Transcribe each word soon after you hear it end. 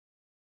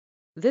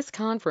This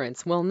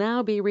conference will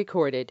now be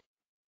recorded.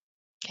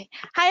 Okay.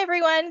 Hi,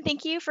 everyone.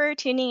 Thank you for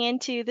tuning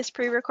into this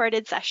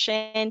pre-recorded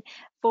session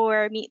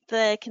for Meet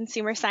the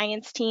Consumer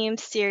Science Team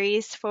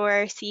series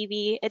for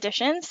CV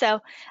edition. So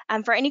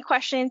for any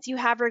questions you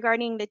have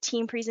regarding the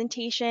team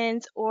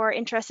presentations or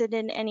interested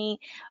in any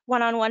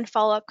one-on-one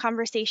follow-up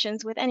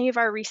conversations with any of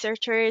our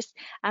researchers,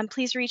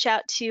 please reach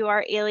out to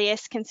our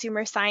alias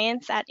Consumer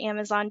Science at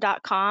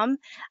Amazon.com.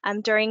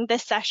 During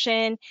this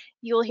session,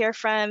 you will hear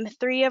from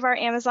 3 of our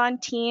Amazon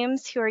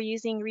teams who are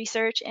using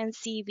research and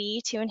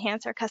CV to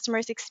enhance our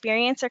customers'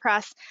 experience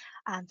across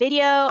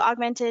video,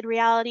 augmented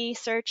reality,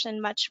 search,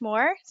 and much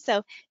more.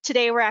 So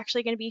today we're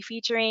actually going to be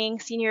featuring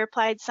Senior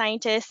Applied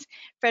Scientist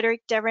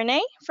Frederick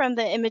Devernay from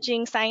the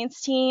Imaging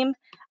Science team,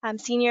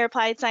 Senior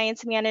Applied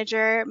Science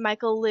Manager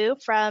Michael Liu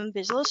from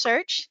Visual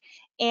Search,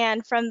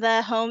 and from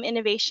the Home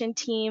Innovation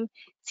team,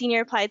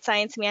 Senior Applied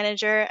Science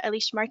Manager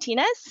Aleix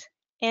Martinez.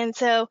 And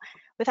so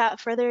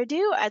without further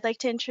ado, I'd like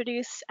to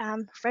introduce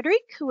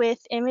Frederick with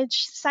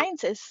Image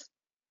Sciences.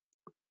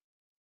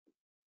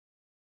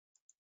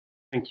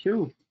 Thank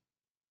you.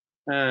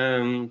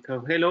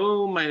 So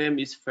hello, my name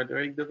is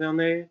Frederick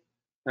Devernay.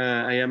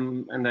 I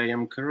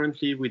am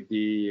currently with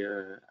the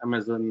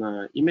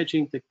Amazon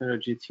Imaging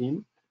Technology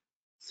team.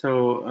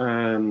 So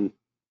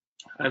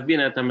I've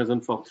been at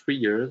Amazon for 3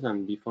 years,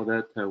 and before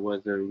that I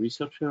was a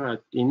researcher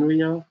at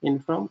INRIA in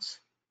France,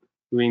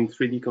 doing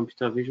 3D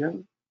computer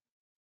vision.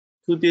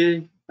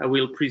 Today I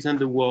will present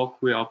the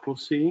work we are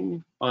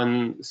pursuing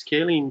on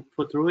scaling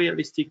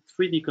photorealistic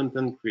 3D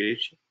content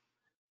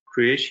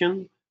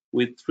creation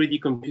with 3D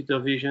computer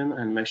vision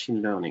and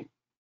machine learning.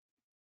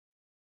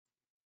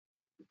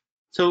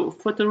 So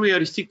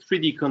photorealistic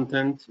 3D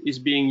content is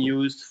being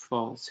used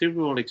for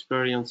several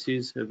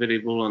experiences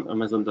available on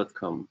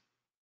Amazon.com.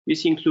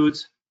 This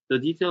includes the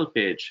detail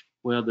page,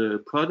 where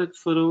the product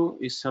photo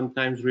is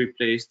sometimes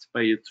replaced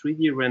by a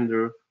 3D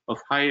render of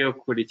higher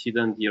quality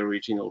than the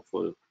original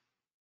photo.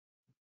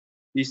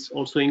 This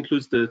also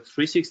includes the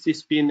 360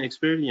 spin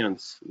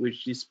experience,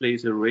 which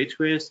displays a ray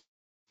traced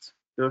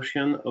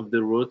version of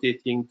the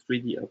rotating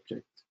 3D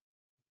object.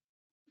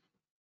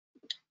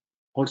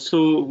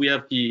 Also, we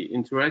have the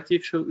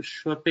interactive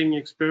shopping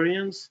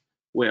experience,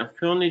 where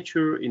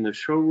furniture in a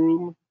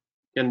showroom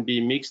can be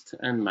mixed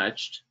and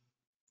matched.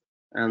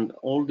 And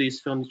all these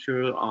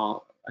furniture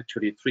are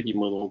actually 3D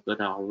models that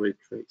are ray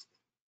traced.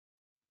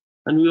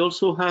 And we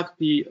also have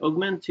the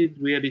augmented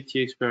reality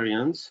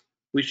experience,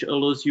 which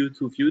allows you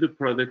to view the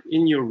product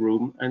in your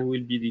room and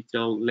will be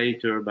detailed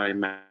later by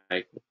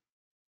Michael.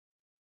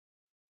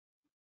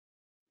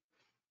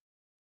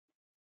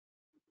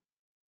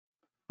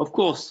 Of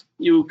course,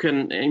 you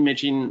can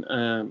imagine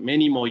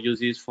many more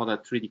uses for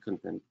that 3D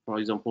content. For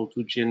example,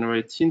 to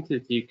generate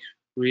synthetic,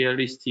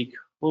 realistic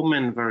home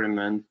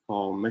environment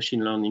for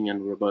machine learning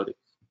and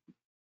robotics.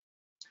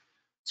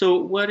 So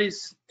what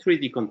is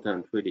 3D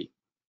content really?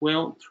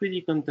 Well,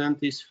 3D content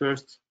is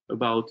first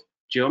about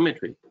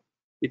geometry.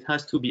 It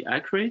has to be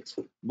accurate,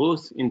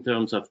 both in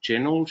terms of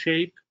general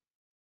shape,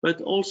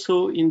 but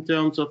also in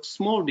terms of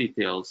small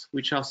details,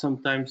 which are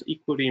sometimes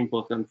equally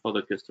important for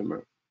the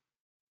customer.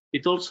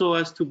 It also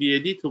has to be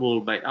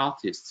editable by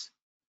artists,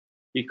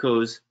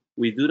 because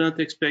we do not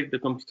expect the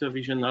computer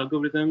vision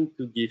algorithm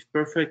to give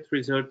perfect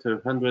result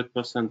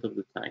 100% of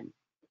the time.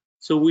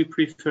 So we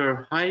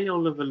prefer higher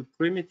level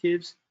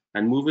primitives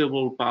and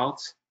movable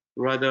parts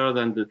rather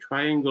than the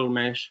triangle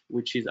mesh,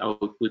 which is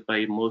output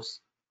by most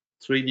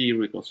 3D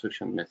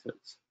reconstruction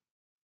methods.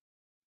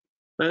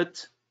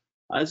 But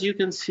as you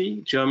can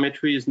see,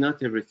 geometry is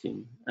not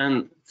everything,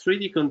 and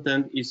 3D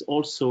content is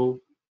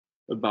also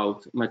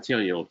about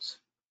materials.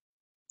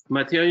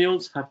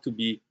 Materials have to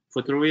be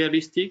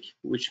photorealistic,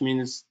 which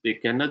means they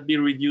cannot be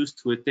reduced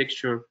to a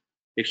texture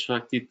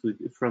extracted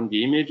from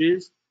the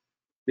images.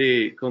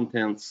 They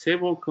contain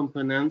several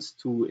components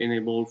to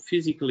enable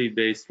physically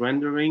based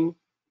rendering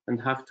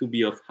and have to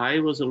be of high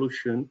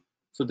resolution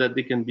so that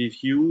they can be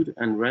viewed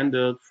and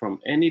rendered from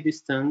any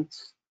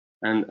distance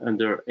and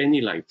under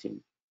any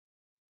lighting.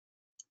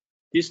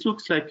 This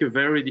looks like a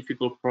very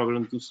difficult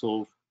problem to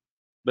solve,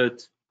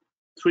 but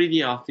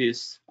 3D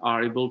artists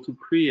are able to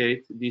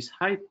create these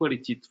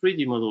high-quality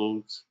 3D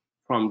models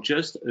from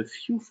just a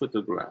few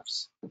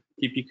photographs,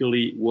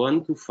 typically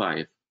 1 to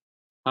 5.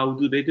 How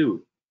do they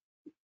do?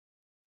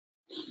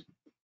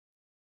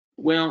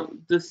 Well,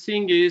 the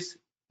thing is,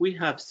 we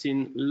have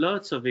seen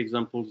lots of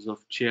examples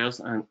of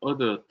chairs and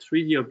other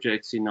 3D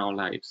objects in our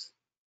lives,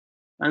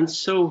 and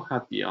so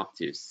have the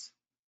artists.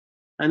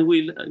 And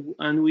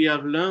we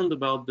have learned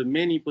about the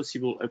many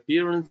possible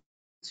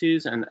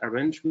appearances and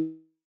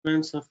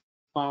arrangements of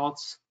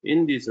parts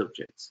in these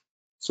objects.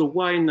 So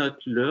why not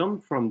learn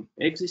from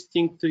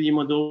existing 3D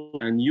models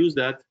and use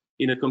that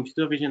in a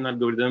computer vision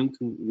algorithm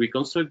to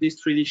reconstruct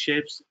these 3D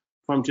shapes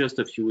from just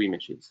a few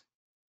images?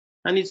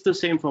 And it's the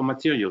same for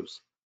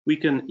materials. We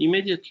can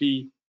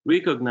immediately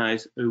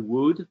recognize a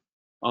wood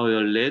or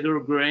a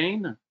leather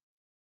grain,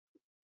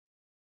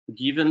 a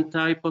given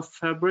type of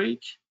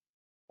fabric,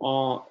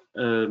 or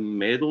a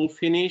metal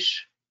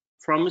finish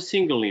from a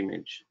single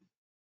image.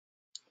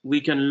 we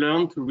can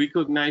learn to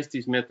recognize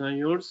these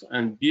materials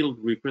and build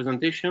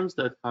representations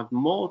that have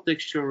more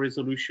texture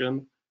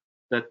resolution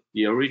than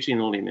the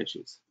original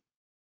images.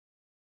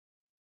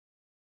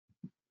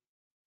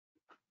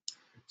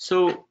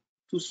 So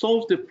to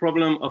solve the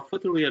problem of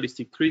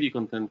photorealistic 3D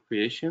content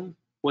creation,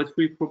 what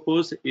we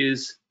propose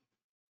is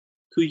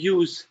to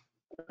use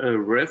a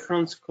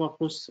reference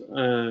corpus,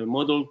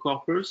 model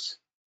corpus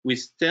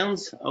with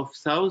tens of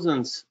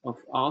thousands of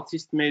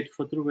artist-made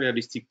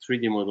photorealistic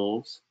 3D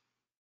models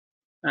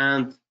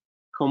and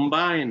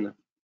combine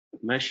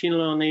machine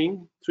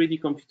learning, 3D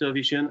computer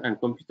vision, and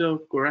computer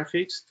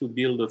graphics to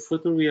build a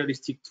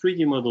photorealistic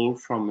 3D model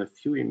from a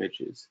few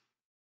images.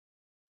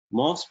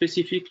 More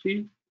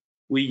specifically,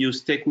 we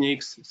use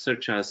techniques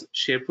such as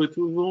shape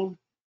retrieval,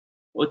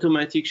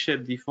 automatic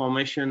shape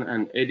deformation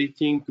and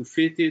editing to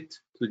fit it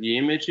to the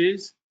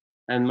images,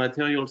 and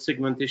material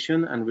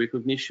segmentation and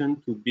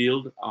recognition to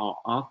build our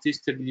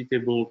artist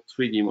editable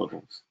 3D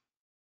models.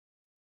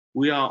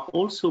 We are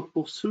also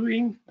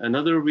pursuing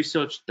another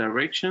research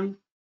direction,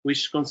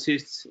 which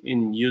consists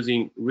in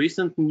using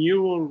recent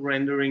neural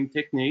rendering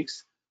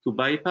techniques to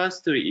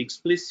bypass the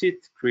explicit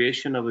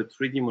creation of a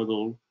 3D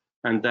model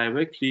and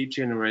directly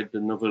generate the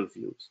novel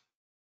views.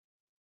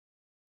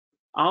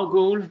 Our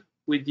goal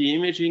with the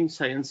imaging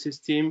sciences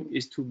team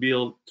is to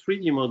build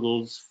 3D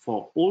models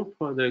for all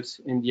products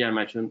in the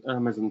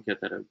Amazon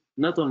catalog,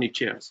 not only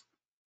chairs.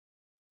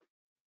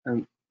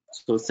 And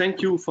so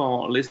thank you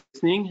for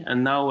listening,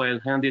 and now I'll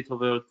hand it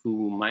over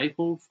to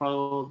Michael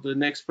for the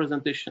next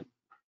presentation.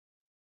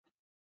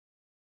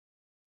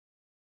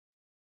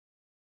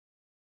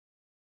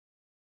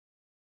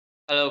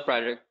 Hello,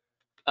 Frederick.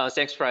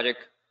 Thanks, Frederick.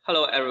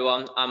 Hello,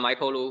 everyone. I'm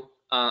Michael Lu,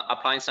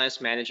 Applied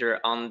Science Manager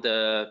on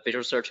the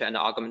Visual Search and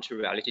Augmented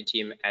Reality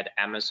team at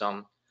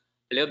Amazon.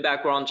 A little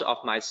background of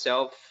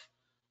myself.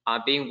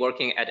 I've been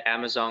working at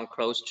Amazon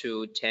close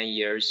to 10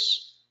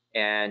 years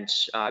and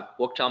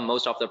worked on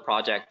most of the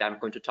project that I'm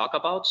going to talk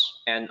about,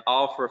 and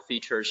all of our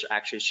features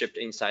actually shipped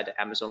inside the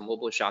Amazon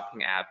mobile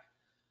shopping app.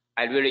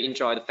 I really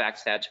enjoy the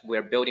fact that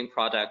we're building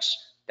products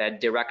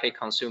that directly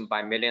consumed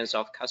by millions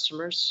of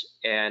customers,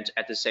 and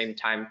at the same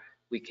time,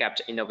 we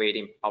kept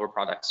innovating our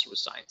products through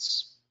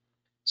science.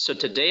 So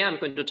today I'm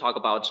going to talk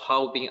about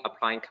how we've been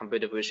applying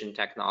computer vision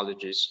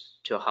technologies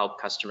to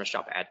help customers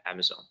shop at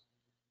Amazon.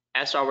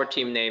 As our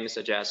team name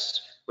suggests,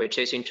 we're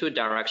chasing two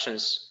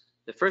directions.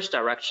 The first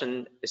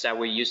direction is that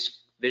we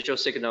use visual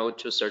signal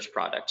to search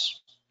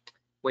products.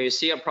 When you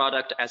see a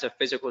product as a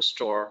physical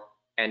store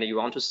and you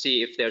want to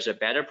see if there's a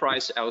better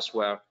price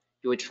elsewhere,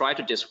 you will try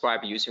to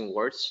describe using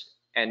words,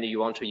 and you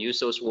want to use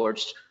those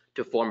words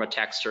to form a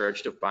text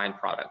search to find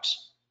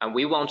products. And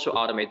we want to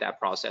automate that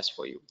process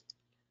for you.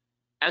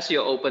 As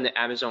you open the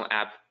Amazon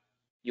app,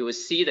 you will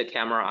see the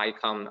camera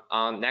icon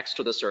next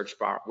to the search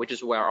bar, which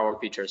is where our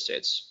feature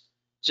sits.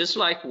 Just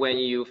like when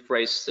you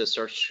phrase the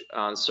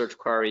search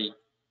query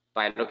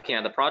by looking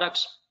at the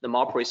products, the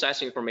more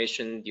precise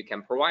information you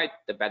can provide,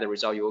 the better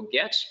result you will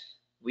get.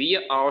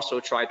 We also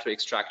try to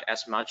extract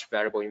as much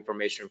valuable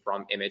information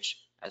from image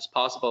as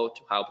possible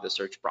to help the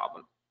search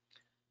problem.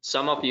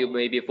 Some of you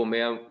may be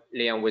familiar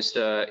with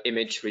the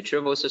image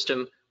retrieval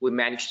system. We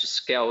managed to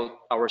scale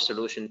our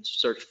solution to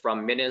search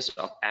from millions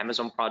of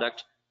Amazon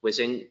products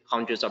within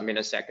hundreds of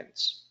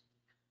milliseconds.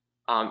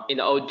 In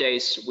the old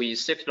days, we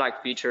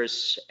SIFT-like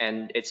features,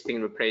 and it's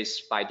been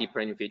replaced by deep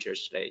learning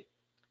features today.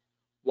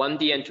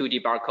 1D and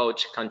 2D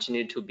barcode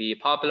continue to be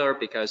popular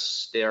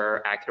because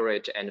they're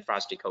accurate and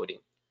fast decoding.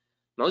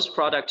 Most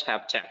products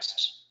have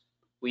text.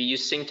 We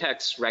use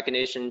syntax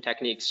recognition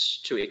techniques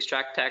to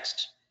extract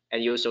text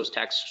and use those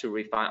texts to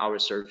refine our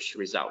search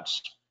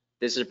results.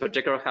 This is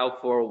particularly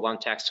helpful when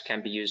text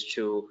can be used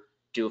to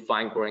do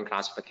fine-grained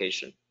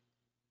classification.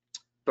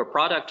 For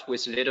product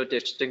with little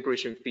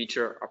distinguishing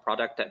feature, a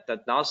product that does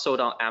not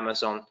sold on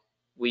Amazon,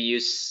 we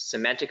use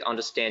semantic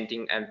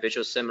understanding and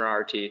visual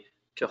similarity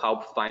to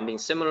help finding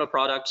similar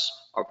products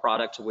or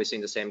products within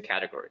the same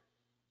category.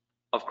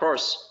 Of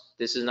course,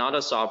 this is not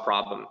a solved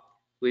problem.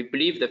 We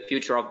believe the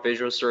future of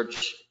visual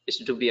search is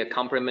to be a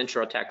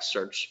complementary text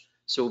search.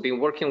 So we've been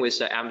working with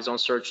the Amazon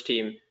search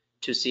team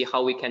to see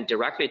how we can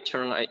directly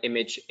turn an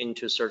image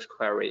into search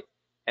query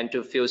and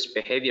to fuse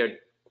behavior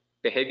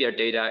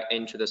data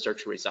into the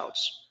search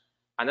results.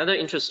 Another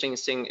interesting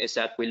thing is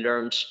that we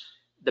learned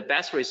the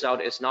best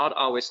result is not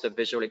always the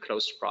visually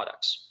close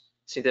products,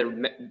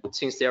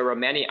 since there are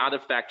many other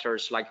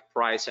factors like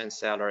price and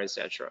seller,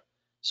 etc.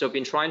 So we've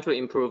been trying to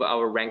improve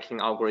our ranking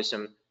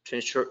algorithm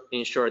to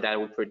ensure that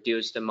we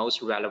produce the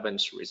most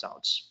relevant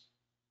results.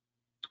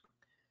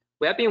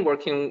 We have been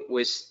working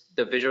with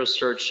the visual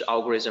search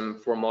algorithm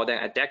for more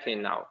than a decade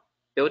now.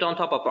 Built on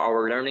top of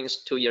our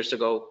learnings 2 years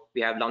ago,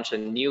 we have launched a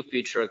new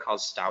feature called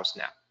Style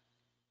Snap.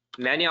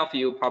 Many of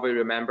you probably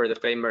remember the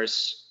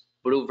famous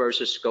blue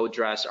versus gold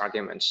dress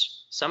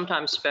arguments.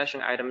 Sometimes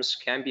fashion items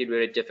can be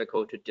really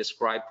difficult to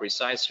describe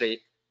precisely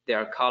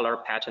their color,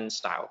 pattern,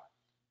 style.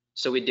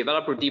 So we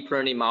developed deep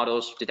learning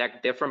models to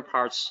detect different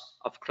parts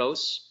of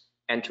clothes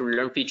and to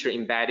learn feature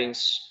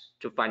embeddings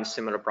to find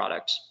similar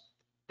products.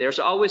 There's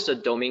always a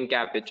domain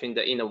gap between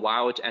the inner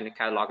wild and the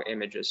catalog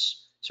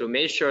images, so we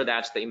made sure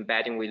that the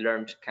embedding we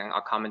learned can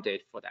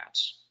accommodate for that.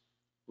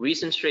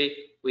 Recently,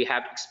 we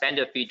have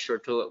expanded a feature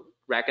to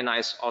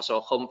recognize also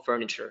home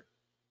furniture.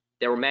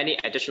 There were many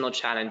additional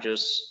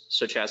challenges,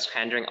 such as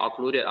handling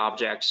occluded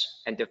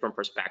objects and different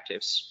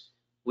perspectives.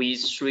 We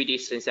use 3D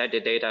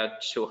synthetic data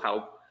to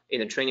help in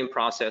the training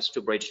process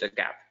to bridge the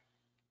gap.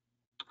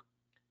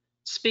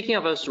 Speaking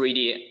of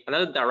 3D,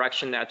 another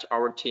direction that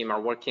our team are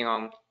working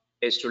on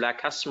is to let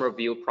customers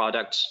view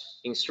products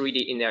in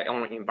 3D in their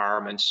own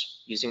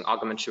environments using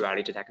augmented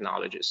reality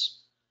technologies.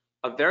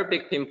 A very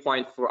big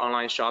pinpoint for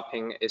online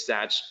shopping is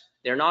that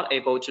they're not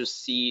able to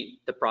see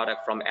the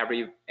product from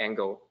every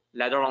angle,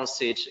 let alone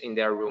see it in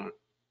their room.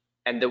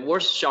 And the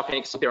worst shopping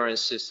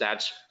experience is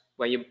that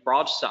when you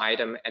bought the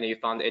item and you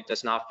found it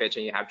does not fit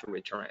and you have to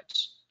return it.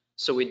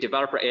 So we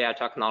developed AI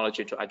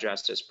technology to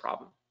address this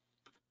problem.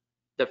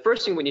 The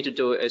first thing we need to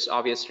do is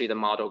obviously the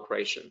model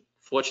creation.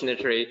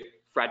 Fortunately,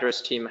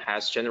 Frederick's team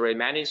has generated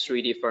many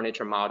 3D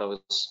furniture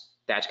models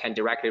that can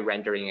directly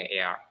render in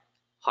AR.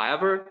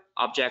 However,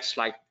 objects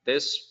like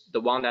this,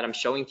 the one that I'm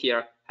showing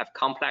here, have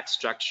complex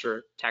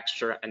structure,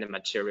 texture, and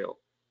material,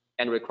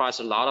 and requires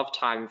a lot of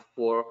time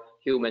for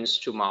humans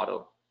to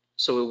model.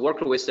 So we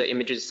worked with the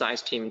image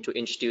science team to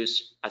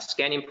introduce a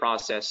scanning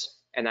process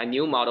and a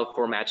new model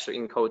format to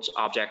encode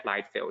object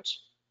light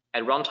fields.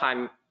 At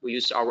runtime, we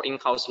use our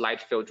in-house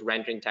light field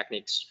rendering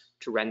techniques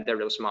to render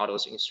those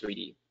models in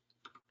 3D.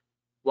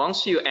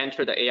 Once you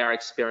enter the AR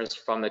experience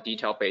from the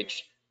detail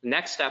page, the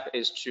next step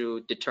is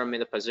to determine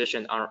the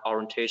position and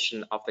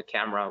orientation of the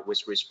camera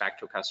with respect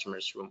to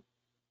customer's room.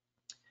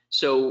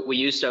 So we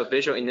use a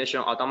visual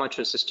initial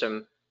odometer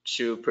system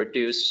to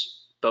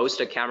produce both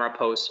the camera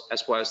pose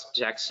as well as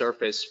the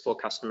surface for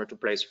customer to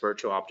place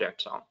virtual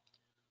objects on.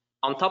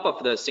 On top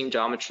of the scene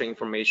geometry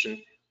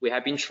information, we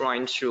have been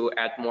trying to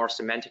add more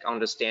semantic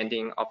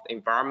understanding of the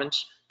environment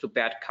to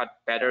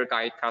better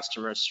guide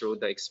customers through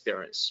the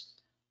experience.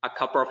 A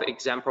couple of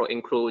examples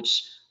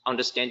includes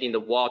understanding the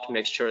wall to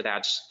make sure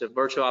that the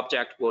virtual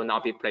object will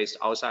not be placed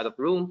outside of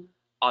the room,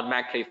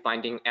 automatically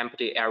finding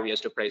empty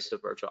areas to place the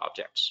virtual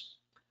objects.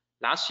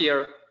 Last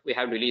year, we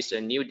have released a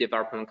new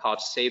development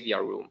called Save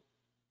Your Room.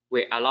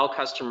 We allow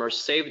customers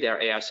save their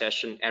AR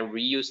session and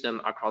reuse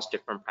them across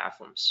different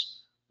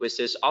platforms. With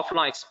this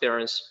offline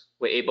experience,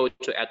 we're able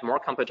to add more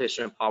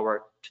computational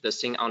power to the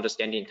scene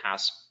understanding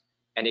task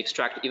and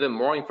extract even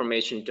more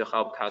information to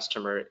help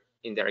customers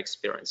in their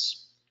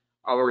experience.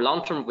 Our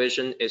long-term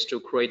vision is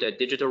to create a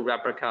digital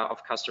replica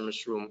of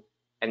customers' room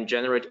and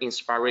generate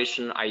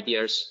inspiration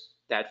ideas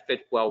that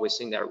fit well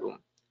within their room.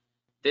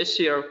 This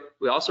year,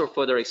 we also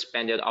further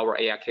expanded our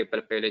AR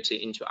capability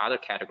into other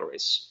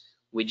categories.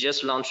 We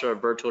just launched a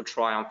virtual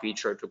try-on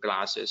feature to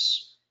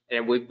glasses,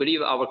 and we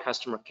believe our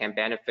customer can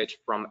benefit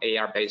from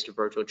AR-based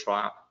virtual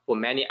try-on for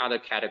many other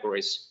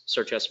categories,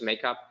 such as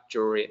makeup,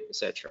 jewelry,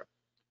 etc.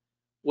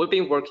 We've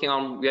been working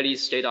on really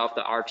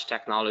state-of-the-art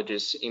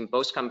technologies in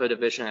both computer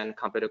vision and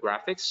computer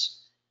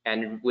graphics,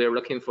 and we're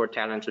looking for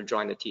talent to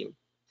join the team.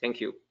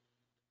 Thank you.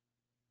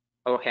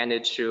 I'll hand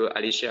it to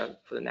Alicia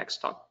for the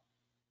next talk.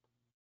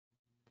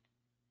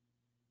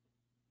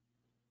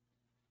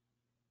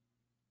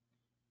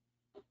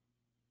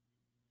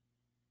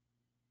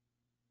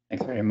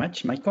 Thanks very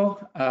much, Michael.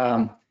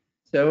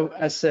 So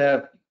as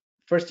a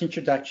first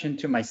introduction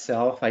to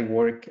myself, I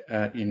work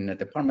in a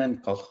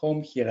department called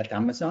Home here at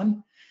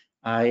Amazon.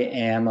 I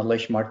am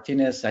Aleix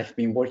Martinez. I've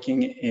been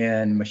working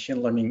in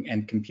machine learning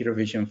and computer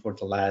vision for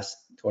the last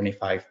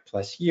 25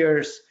 plus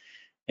years,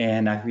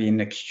 and I've been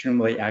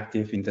extremely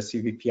active in the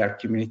CVPR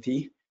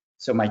community.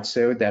 So much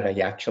so that I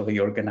actually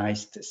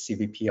organized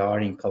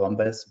CVPR in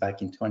Columbus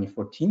back in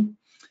 2014.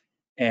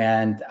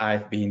 And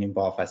I've been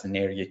involved as an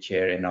area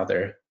chair in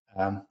other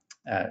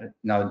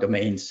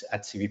domains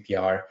at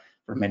CVPR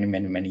for many,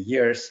 many, many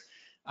years.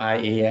 I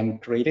am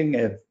creating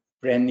a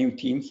brand new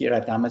team here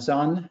at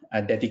Amazon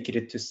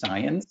dedicated to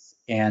science,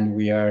 and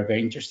we are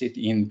very interested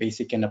in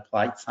basic and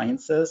applied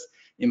sciences,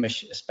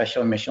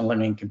 especially machine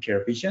learning and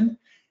computer vision.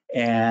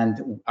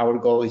 And our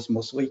goal is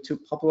mostly to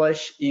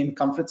publish in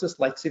conferences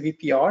like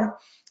CVPR.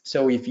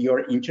 So if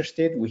you're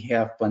interested, we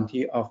have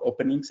plenty of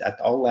openings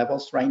at all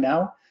levels right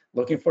now,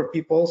 looking for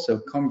people. So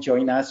come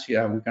join us.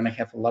 We're going to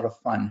have a lot of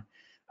fun.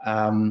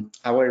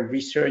 Our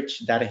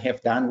research that I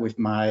have done with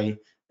my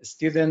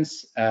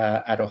students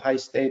at Ohio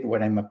State,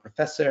 where I'm a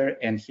professor,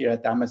 and here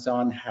at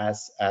Amazon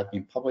has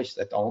been published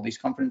at all these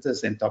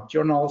conferences and top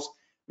journals.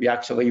 We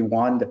actually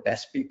won the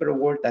Best Paper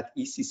Award at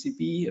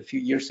ECCB a few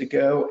years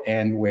ago,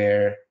 and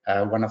we're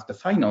one of the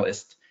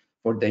finalists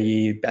for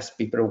the Best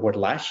Paper Award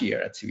last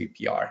year at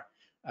CVPR.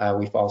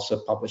 We've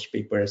also published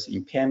papers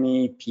in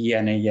PAMI,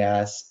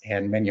 PNAS,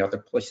 and many other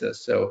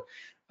places. So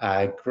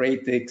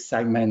great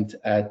excitement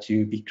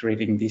to be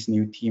creating this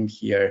new team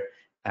here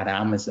at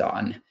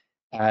Amazon.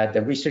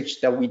 The research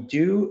that we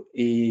do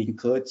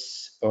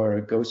includes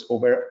or goes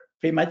over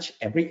pretty much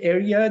every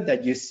area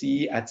that you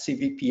see at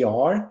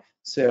CVPR.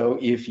 So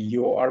if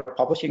you are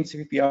publishing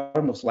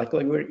CVPR, most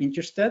likely we're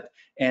interested.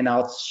 And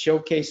I'll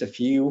showcase a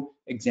few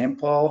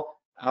example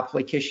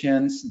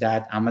applications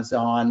that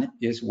Amazon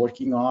is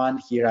working on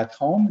here at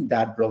home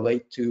that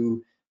relate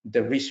to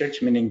the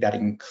research, meaning that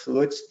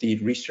includes the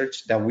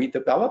research that we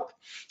develop.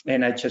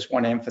 And I just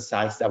want to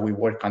emphasize that we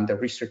work on the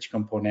research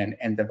component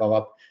and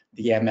develop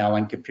the ML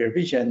and computer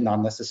vision,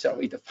 not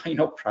necessarily the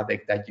final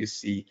product that you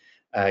see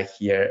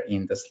here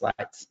in the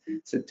slides.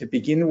 So to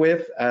begin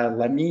with,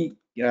 let me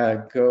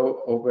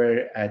go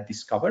over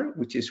Discover,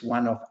 which is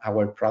one of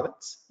our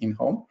products in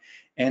home.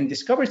 And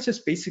Discover is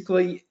just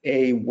basically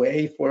a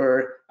way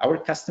for our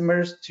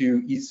customers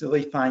to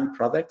easily find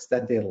products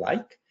that they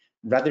like,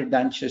 rather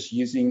than just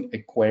using a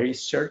query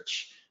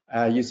search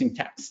using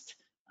text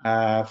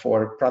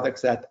for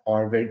products that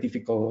are very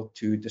difficult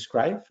to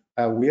describe.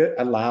 We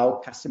allow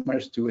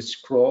customers to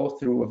scroll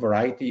through a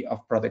variety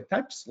of product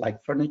types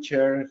like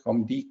furniture,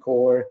 home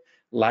decor,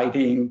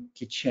 lighting,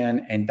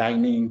 kitchen and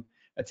dining,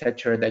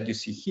 etc. that you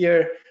see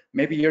here.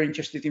 Maybe you're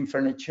interested in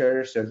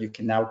furniture, so you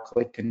can now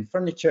click on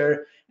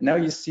furniture. Now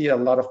you see a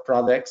lot of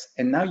products,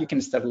 and now you can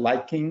start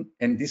liking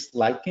and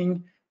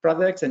disliking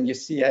products. And you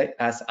see,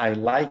 as I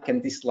like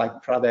and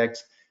dislike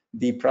products,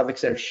 the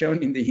products that are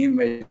shown in the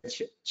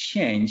image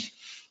change.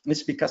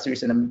 It's because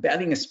there's an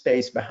embedding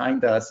space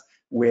behind us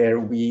where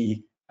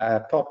we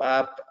pop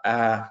up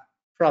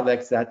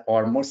products that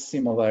are most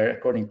similar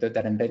according to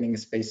that embedding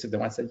space to the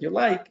ones that you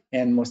like,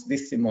 and most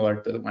dissimilar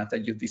to the ones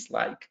that you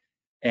dislike.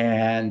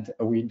 And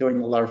we're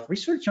doing a lot of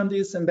research on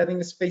these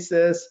embedding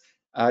spaces.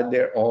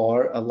 There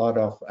are a lot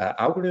of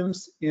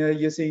algorithms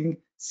using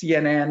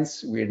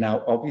CNNs. We're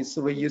now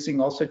obviously using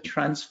also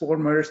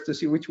transformers to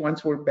see which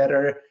ones were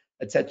better,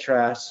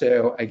 etc.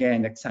 So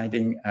again,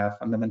 exciting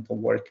fundamental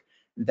work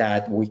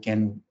that we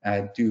can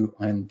do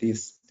on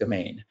this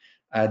domain.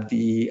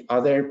 The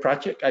other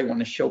project I want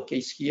to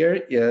showcase here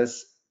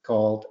is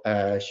called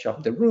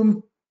Shop the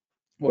Room,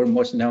 or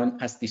most known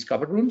as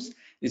Discover Rooms.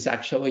 Is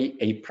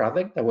actually a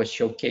product that was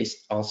showcased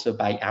also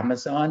by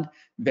Amazon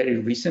very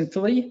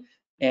recently.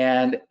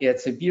 And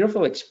it's a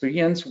beautiful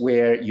experience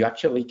where you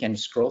actually can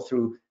scroll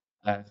through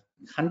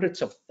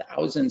hundreds of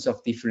thousands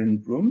of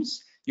different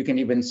rooms. You can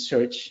even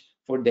search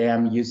for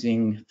them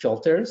using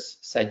filters,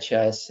 such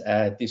as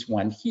this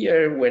one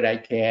here, where I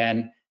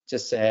can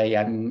just say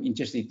I'm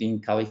interested in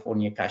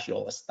California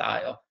casual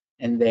style.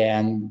 And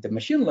then the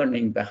machine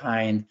learning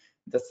behind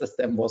the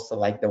system will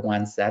select the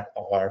ones that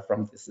are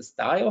from this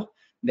style.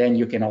 Then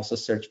you can also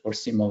search for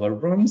similar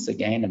rooms,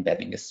 again,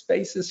 embedding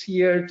spaces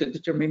here to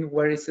determine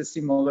where is a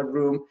similar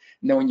room.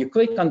 Now, when you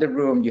click on the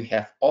room, you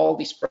have all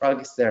these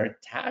products that are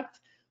tagged.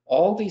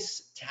 All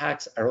these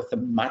tags are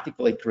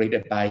automatically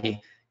created by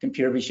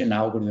computer vision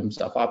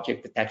algorithms of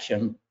object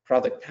detection,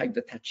 product tag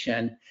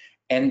detection,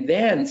 and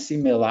then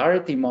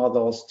similarity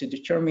models to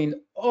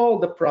determine all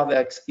the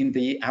products in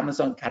the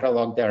Amazon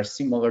catalog that are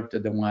similar to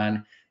the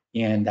one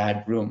in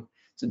that room.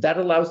 So that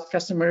allows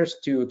customers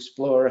to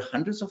explore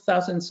hundreds of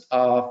thousands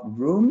of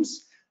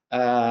rooms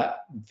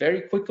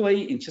very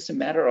quickly in just a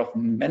matter of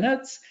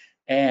minutes,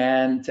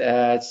 and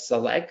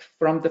select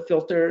from the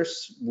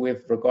filters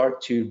with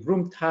regard to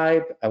room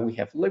type. We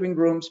have living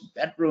rooms,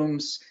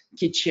 bedrooms,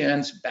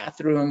 kitchens,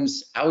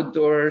 bathrooms,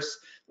 outdoors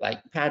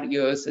like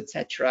patios,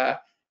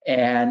 etc.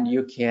 And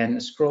you can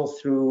scroll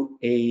through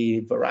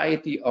a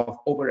variety of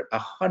over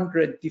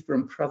 100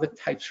 different product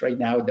types right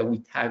now that we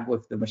tag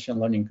with the machine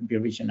learning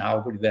computer vision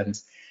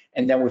algorithms.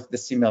 And then with the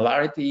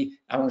similarity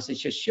I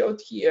just showed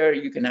here,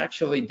 you can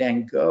actually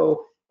then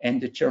go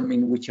and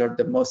determine which are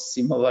the most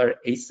similar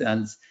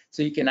ASINs.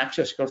 So you can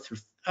actually scroll through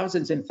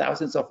thousands and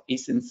thousands of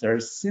ASINs that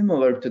are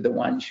similar to the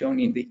one shown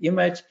in the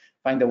image,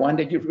 find the one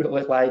that you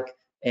really like,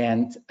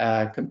 and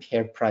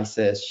compare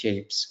prices,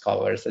 shapes,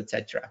 colors,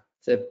 etc.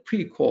 It's a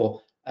pretty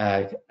cool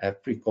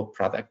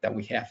product that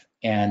we have.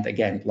 And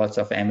again, lots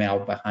of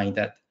ML behind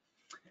it.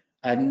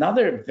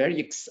 Another very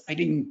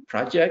exciting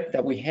project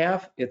that we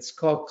have, it's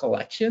called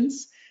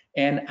Collections.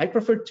 And I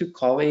prefer to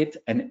call it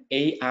an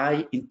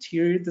AI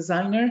interior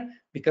designer,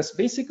 because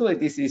basically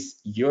this is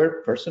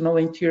your personal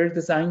interior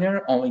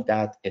designer, only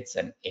that it's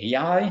an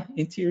AI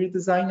interior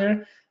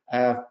designer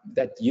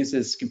that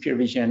uses computer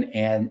vision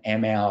and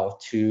ML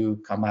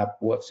to come up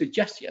with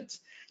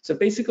suggestions. So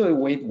basically the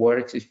way it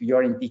works, if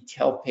you're in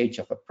detail page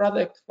of a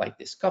product, like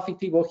this coffee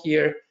table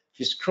here, if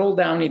you scroll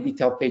down in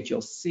detail page,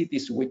 you'll see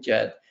this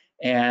widget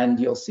and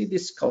you'll see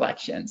these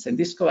collections. And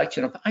this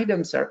collection of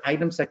items are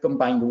items that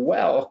combine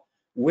well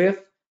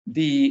with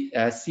the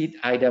seed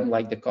item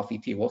like the coffee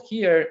table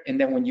here. And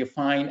then when you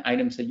find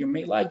items that you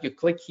may like, you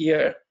click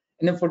here.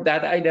 And then for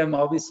that item,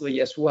 obviously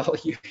as well,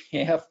 you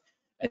have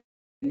a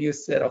new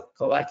set of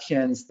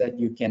collections that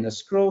you can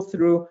scroll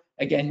through.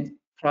 Again,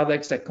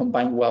 products that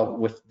combine well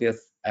with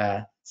this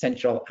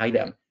central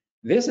item.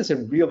 This is a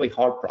really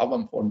hard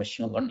problem for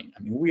machine learning.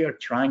 I mean, we are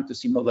trying to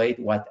simulate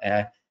what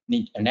an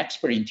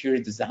expert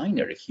interior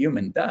designer, a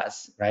human,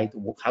 does, right?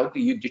 How do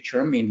you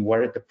determine what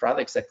are the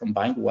products that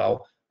combine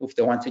well with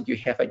the ones that you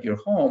have at your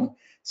home?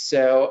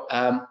 So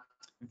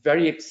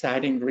very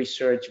exciting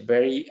research,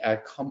 very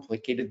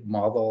complicated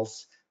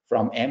models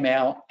from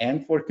ML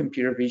and for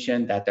computer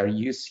vision that are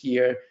used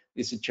here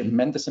There's a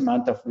tremendous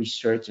amount of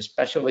research,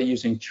 especially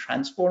using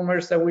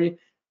transformers that we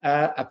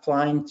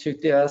applying to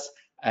this.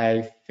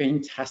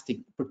 Fantastic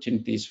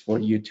opportunities for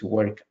you to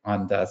work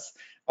on this.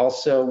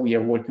 Also, we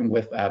are working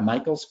with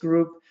Michael's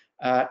group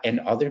and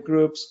other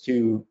groups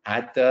to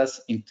add this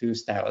into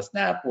Stylus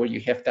Snap, where you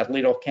have that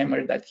little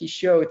camera that he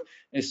showed,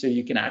 and so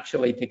you can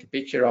actually take a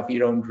picture of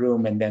your own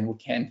room, and then we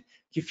can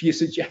give you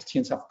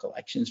suggestions of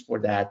collections for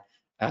that.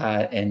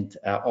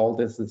 All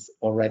this is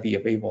already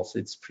available, so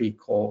it's pretty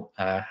cool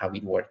how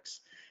it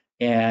works.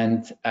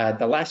 And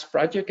the last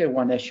project I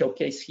want to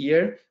showcase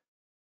here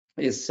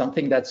is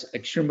something that's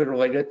extremely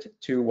related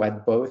to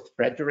what both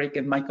Frederick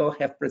and Michael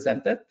have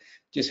presented.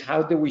 Just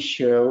how do we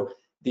show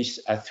these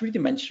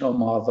three-dimensional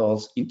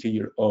models into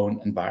your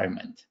own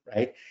environment,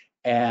 right?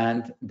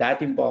 And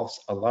that involves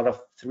a lot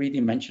of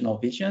three-dimensional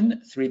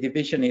vision. 3D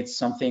vision is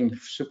something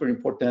super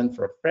important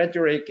for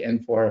Frederick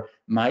and for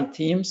my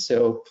team.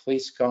 So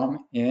please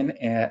come in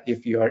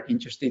if you are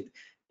interested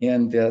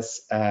in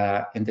this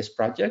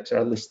project, or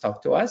at least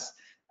talk to us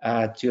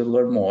to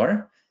learn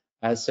more.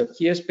 So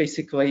here's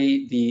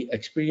basically the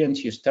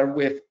experience. You start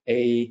with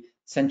a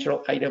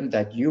central item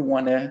that you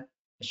want to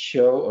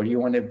show or you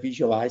want to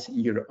visualize in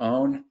your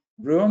own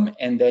room,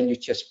 and then you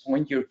just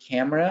point your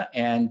camera,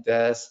 and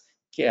this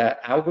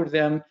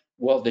algorithm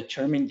will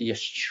determine the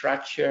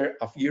structure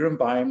of your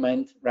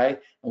environment, right?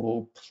 And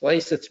we'll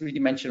place a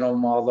three-dimensional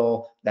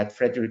model that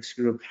Frederick's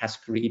group has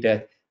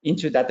created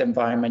into that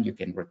environment. You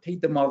can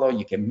rotate the model,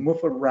 you can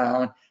move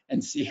around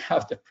and see how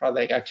the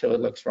product actually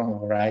looks from a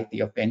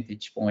variety of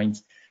vantage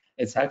points.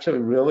 It's actually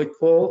really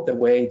cool the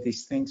way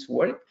these things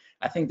work.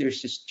 I think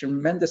there's just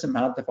tremendous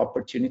amount of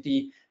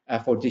opportunity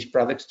for these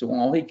products to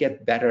only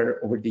get better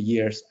over the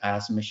years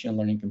as machine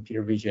learning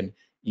computer vision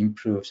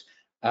improves.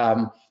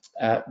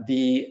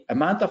 The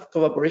amount of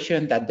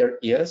collaboration that there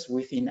is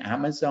within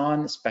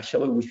Amazon,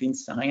 especially within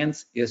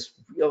science, is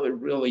really,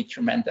 really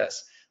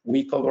tremendous.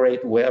 We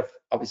collaborate with,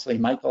 obviously,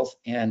 Michael's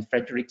and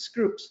Frederick's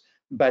groups,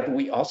 but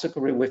we also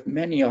collaborate with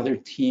many other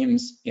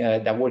teams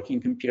that work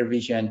in computer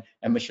vision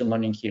and machine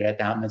learning here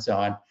at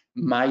Amazon.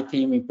 My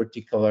team in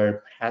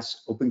particular has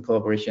open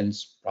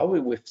collaborations probably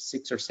with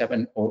 6 or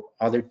 7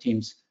 other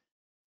teams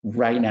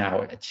right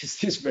now at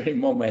just this very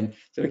moment.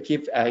 So we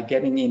keep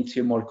getting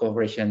into more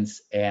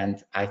collaborations,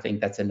 and I think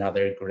that's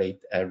another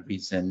great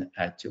reason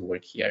to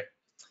work here.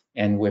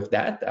 And with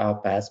that, I'll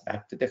pass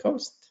back to the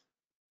host.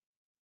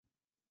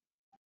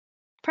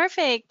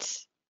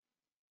 Perfect.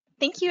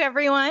 Thank you,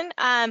 everyone.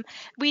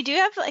 We do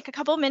have like a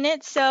couple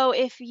minutes, so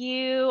if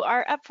you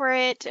are up for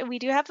it, we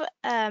do have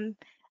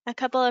a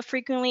couple of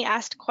frequently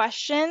asked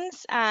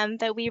questions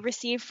that we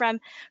receive from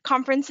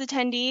conference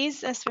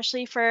attendees,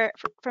 especially from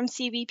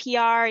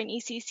CVPR and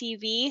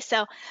ECCV.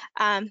 So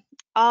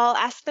I'll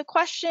ask the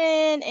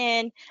question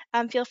and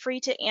feel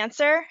free to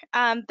answer.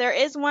 There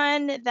is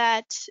one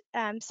that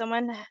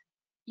someone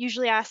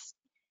usually asks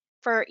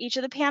for each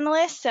of the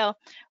panelists. So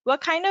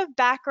what kind of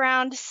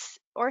background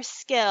or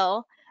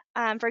skill,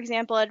 for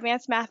example,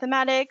 advanced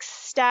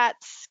mathematics,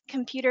 stats,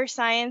 computer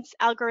science,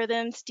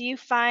 algorithms, do you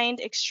find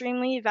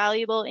extremely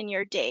valuable in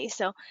your day?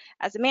 So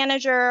as a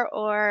manager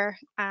or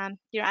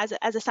as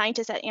a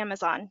scientist at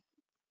Amazon.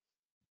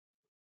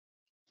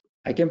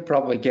 I can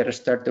probably get us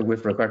started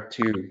with regard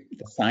to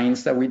the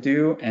science that we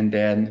do, and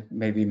then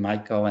maybe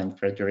Michael and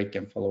Frederick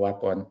can follow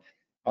up on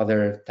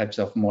other types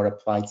of more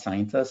applied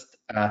scientists.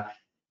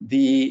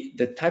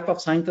 The type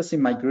of scientists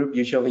in my group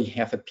usually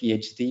have a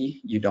PhD.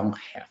 You don't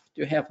have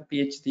to have a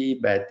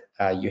PhD, but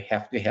you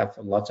have to have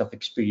lots of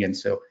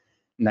experience. So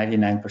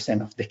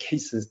 99% of the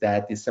cases,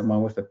 that is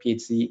someone with a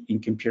PhD in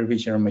computer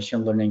vision or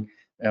machine learning,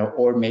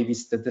 or maybe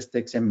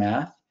statistics and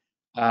math.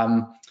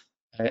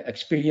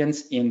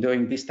 Experience in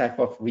doing this type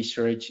of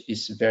research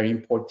is very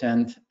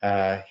important.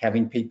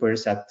 Having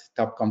papers at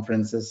top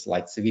conferences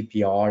like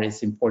CVPR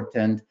is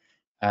important.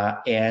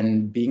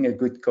 And being a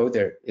good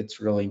coder, it's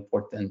really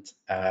important.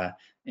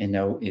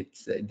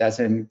 It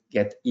doesn't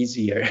get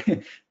easier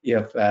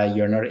if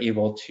you're not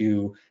able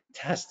to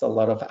test a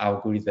lot of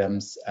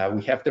algorithms.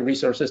 We have the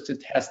resources to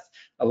test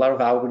a lot of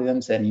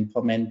algorithms and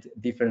implement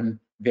different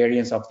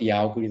variants of the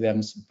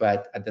algorithms,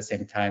 but at the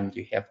same time,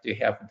 you have to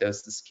have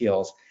those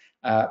skills.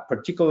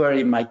 Particularly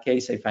in my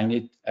case, I find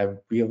it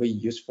really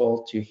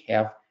useful to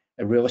have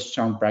a really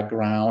strong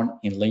background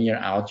in linear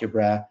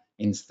algebra,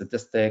 in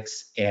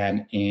statistics,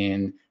 and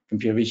in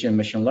computer vision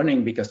machine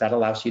learning, because that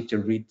allows you to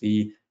read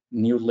the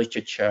new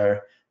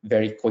literature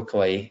very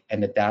quickly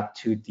and adapt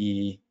to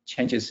the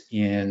changes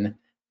in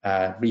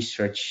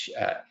research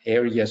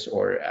areas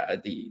or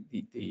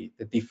the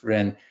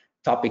different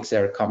topics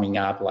that are coming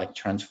up, like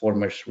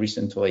transformers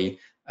recently.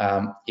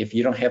 If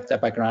you don't have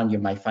that background, you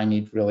might find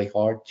it really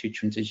hard to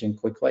transition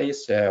quickly.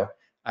 So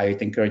I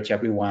would encourage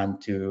everyone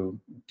to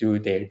do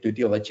their due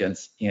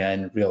diligence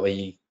in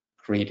really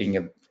creating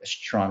a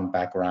strong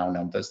background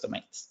on those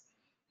domains.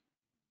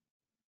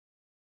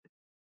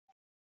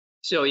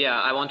 So yeah,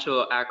 I want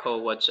to echo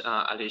what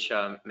Aleix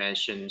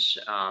mentioned.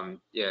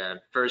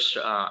 First,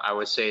 I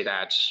would say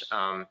that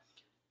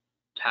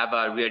have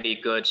a really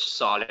good,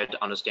 solid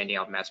understanding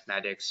of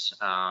mathematics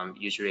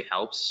usually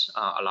helps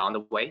along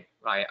the way,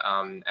 right?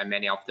 And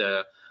many of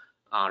the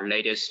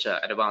latest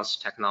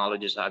advanced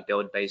technologies are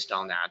built based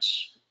on that.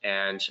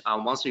 And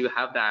once you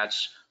have that,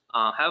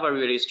 have a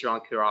really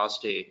strong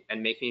curiosity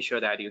and making sure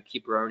that you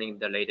keep learning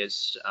the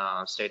latest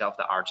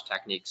state-of-the-art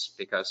techniques,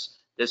 because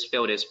this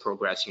field is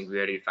progressing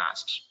really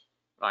fast,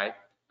 right?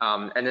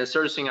 And the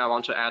third thing I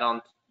want to add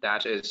on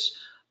that is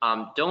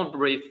don't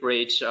be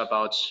afraid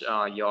about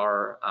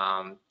your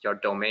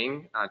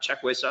domain.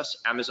 Check with us.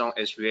 Amazon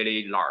is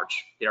really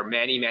large. There are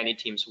many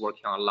teams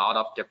working on a lot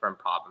of different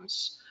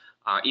problems.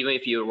 Even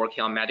if you're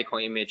working on medical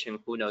imaging,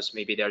 who knows,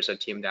 maybe there's a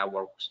team that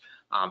works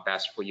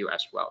best for you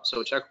as well.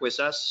 So check with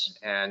us,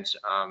 and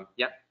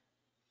yeah.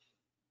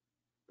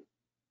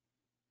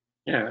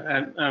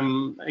 Yeah,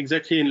 I'm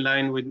exactly in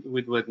line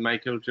with what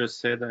Michael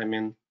just said. I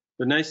mean,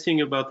 the nice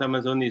thing about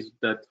Amazon is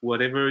that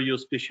whatever your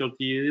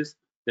specialty is,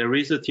 there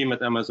is a team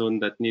at Amazon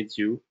that needs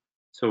you.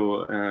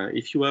 So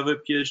if you have a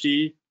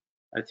PhD,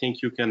 I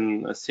think you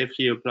can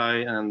safely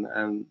apply,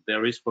 and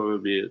there is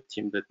probably a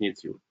team that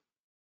needs you.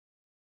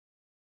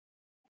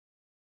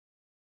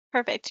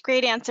 Perfect,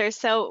 great answer.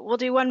 So we'll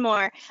do one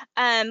more.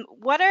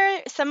 What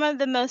are some of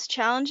the most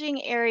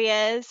challenging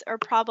areas or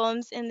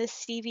problems in the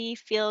CV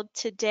field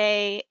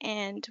today,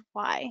 and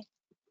why?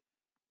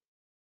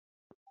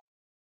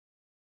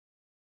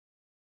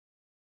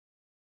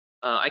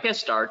 I can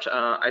start.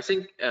 I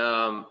think,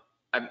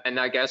 and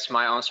I guess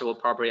my answer will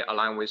probably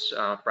align with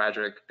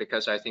Frederick,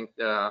 because I think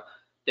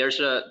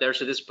there's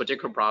this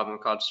particular problem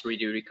called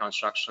 3D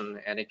reconstruction,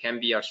 and it can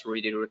be a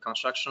 3D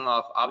reconstruction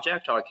of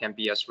object, or it can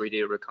be a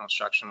 3D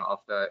reconstruction of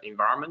the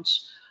environment.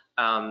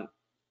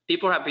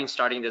 People have been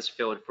studying this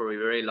field for a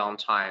very long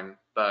time,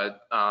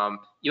 but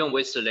even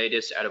with the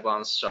latest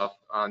advance of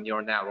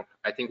neural network,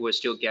 I think we're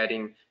still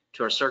getting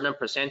to a certain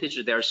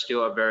percentage. There's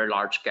still a very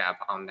large gap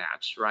on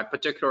that, right?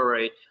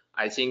 Particularly,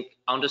 I think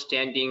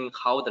understanding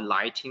how the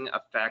lighting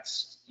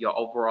affects your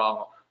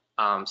overall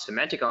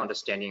semantic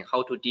understanding,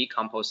 how to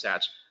decompose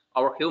that.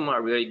 Our humans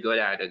are really good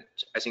at it.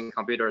 I think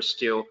computers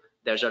still,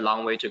 there's a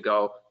long way to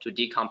go to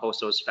decompose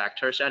those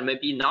factors, and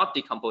maybe not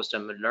decompose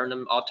them, and learn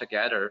them all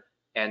together,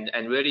 and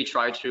really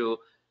try to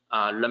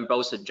learn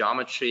both the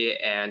geometry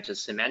and the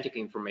semantic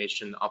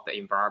information of the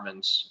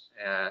environment.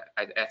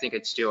 I think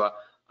it's still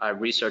a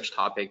research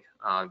topic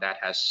that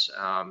has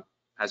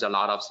a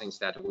lot of things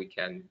that we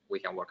can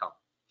work on.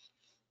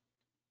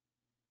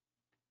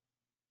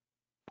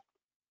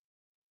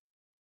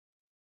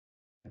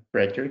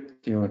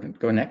 Frederick, do you want to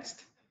go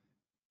next?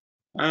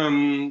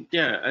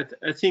 Yeah,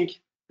 I think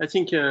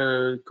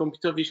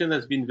computer vision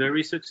has been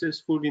very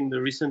successful in the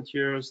recent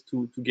years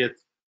to get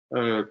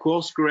a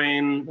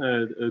coarse-grained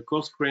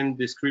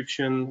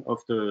description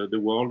of the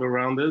world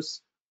around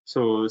us.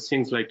 So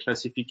things like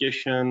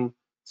classification,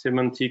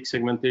 semantic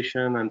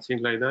segmentation, and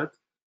things like that.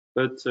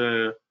 But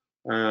the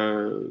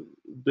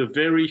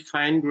very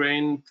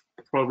fine-grained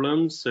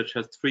problems, such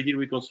as 3D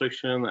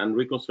reconstruction and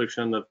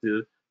reconstruction of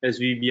the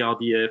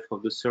SVBRDF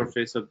of the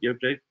surface of the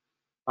object,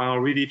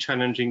 are really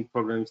challenging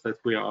problems that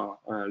we are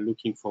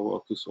looking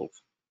forward to solve.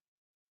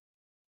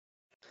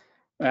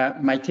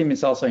 My team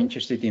is also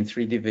interested in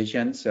 3D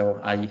vision, so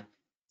I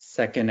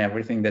second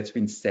everything that's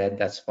been said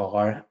thus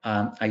far.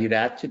 I would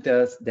add to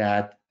this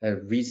that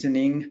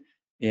reasoning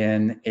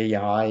in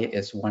AI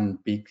is one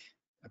big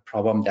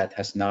problem that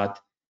has not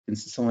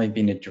consistently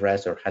been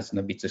addressed, or has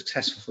not been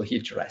successfully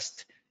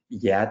addressed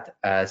yet.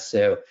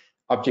 So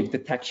object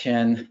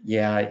detection,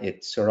 yeah,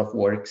 it sort of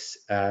works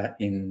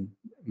in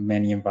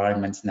many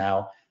environments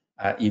now,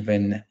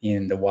 even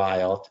in the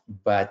wild,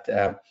 but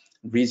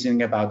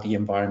reasoning about the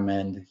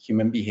environment,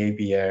 human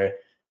behavior,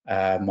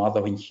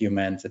 modeling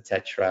humans,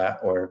 etc.,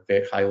 or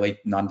very highly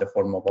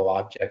non-deformable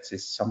objects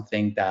is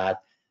something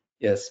that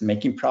is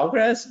making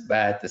progress,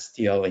 but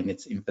still in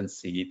its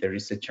infancy. There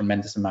is a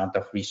tremendous amount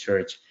of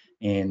research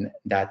in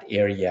that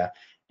area.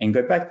 And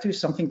go back to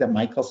something that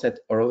Michael said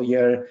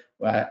earlier,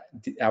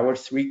 our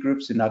three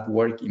groups do not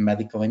work in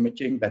medical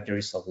imaging, but there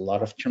is a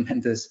lot of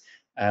tremendous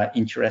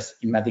interest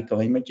in medical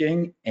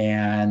imaging,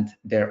 and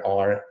there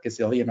are a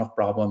gazillion of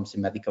problems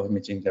in medical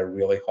imaging that are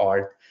really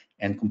hard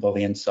and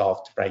completely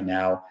unsolved right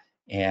now.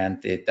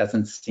 And it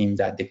doesn't seem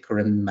that the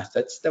current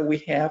methods that we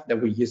have,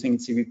 that we're using in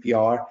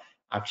CVPR,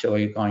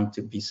 actually are going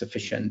to be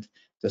sufficient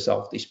to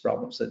solve these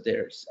problems. So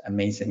there's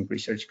amazing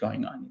research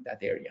going on in that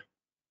area.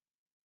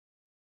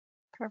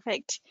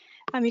 Perfect.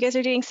 You guys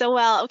are doing so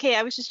well. Okay,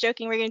 I was just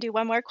joking. We're going to do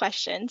one more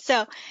question.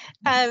 So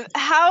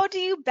how do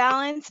you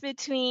balance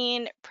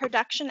between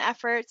production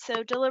efforts,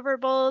 so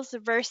deliverables,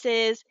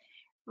 versus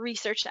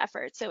research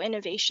efforts, so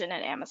innovation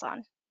at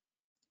Amazon?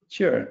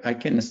 Sure, I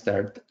can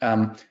start.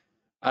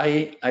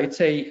 I'd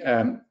say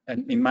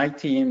in my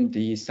team,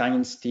 the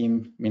science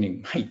team,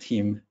 meaning my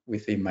team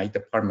within my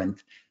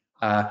department,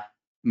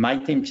 my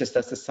team just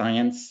does the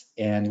science,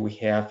 and we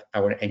have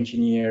our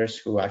engineers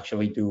who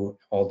actually do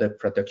all the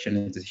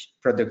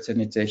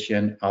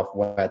productionization of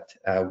what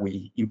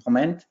we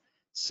implement.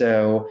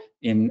 So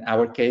in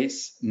our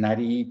case,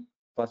 90%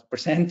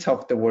 +%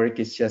 of the work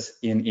is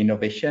just in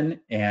innovation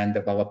and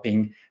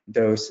developing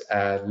those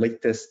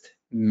latest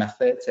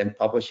methods and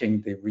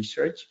publishing the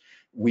research.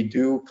 We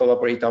do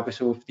collaborate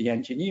obviously with the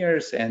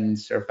engineers and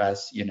serve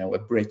as a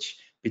bridge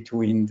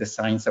between the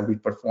science that we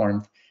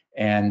performed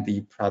and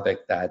the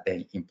product that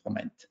they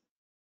implement.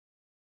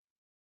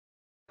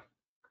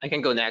 I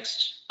can go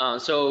next.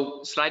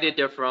 So slightly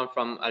different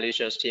from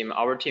Alicia's team.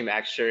 Our team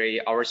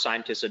actually, our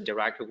scientists are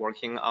directly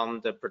working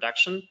on the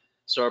production.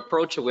 So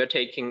approach we're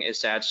taking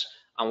is that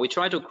we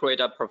try to create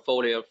a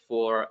portfolio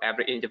for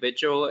every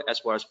individual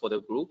as well as for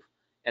the group.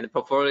 And the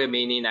portfolio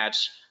meaning that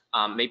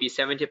maybe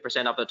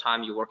 70% of the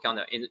time you work on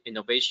the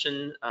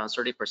innovation,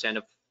 30%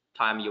 of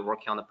time you work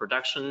on the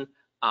production.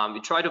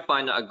 We try to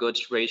find a good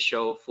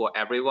ratio for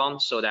everyone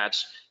so that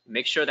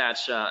make sure that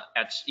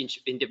at each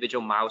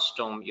individual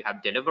milestone you have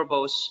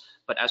deliverables,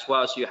 but as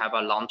well as you have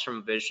a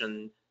long-term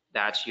vision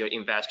that you're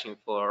investing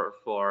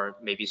for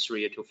maybe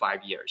 3 to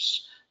 5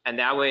 years. And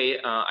that way,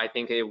 I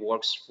think it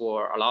works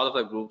for a lot of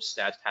the groups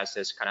that has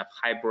this kind of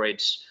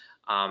hybrid,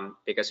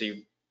 because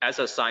you, as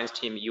a science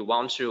team, you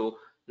want to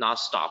not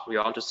stop. You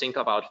want to think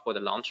about for the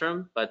long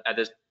term, but at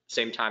the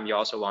same time, you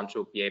also want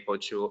to be able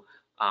to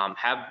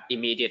have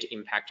immediate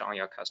impact on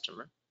your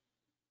customer.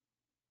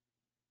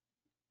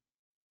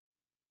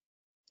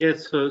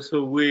 Yes,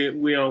 so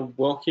we are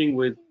working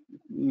with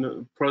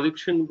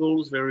production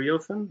goals very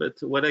often,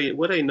 but what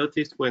I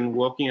noticed when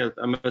working at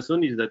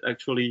Amazon is that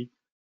actually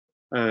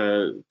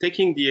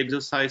taking the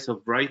exercise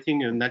of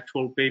writing an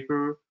actual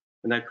paper,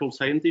 an actual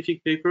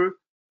scientific paper,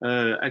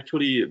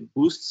 actually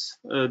boosts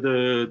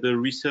the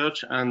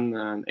research and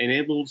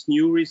enables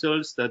new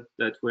results that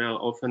were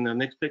often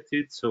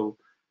unexpected. So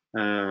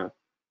I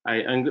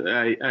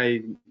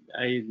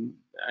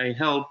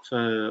help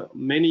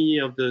many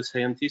of the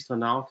scientists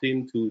on our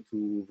team to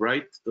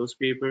write those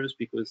papers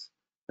because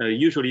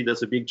usually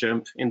there's a big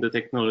jump in the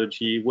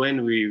technology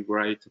when we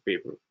write a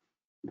paper.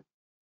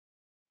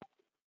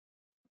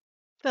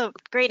 So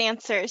great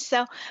answers.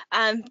 So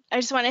I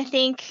just want to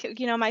thank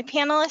my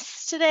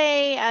panelists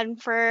today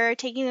and for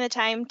taking the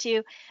time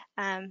to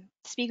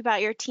speak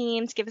about your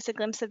teams, give us a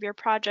glimpse of your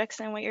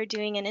projects and what you're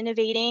doing and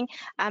innovating.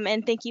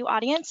 And thank you,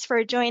 audience,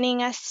 for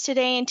joining us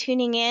today and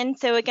tuning in.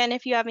 So again,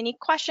 if you have any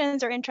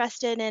questions or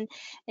interested in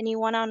any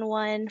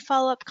one-on-one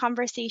follow-up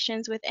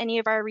conversations with any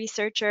of our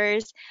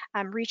researchers,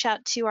 reach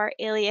out to our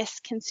alias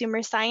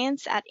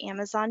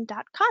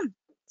consumerscience@amazon.com.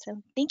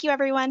 So thank you,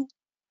 everyone.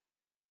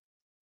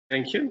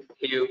 Thank you.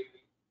 Thank you.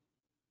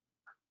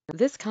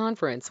 This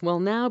conference will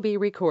now be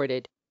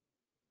recorded.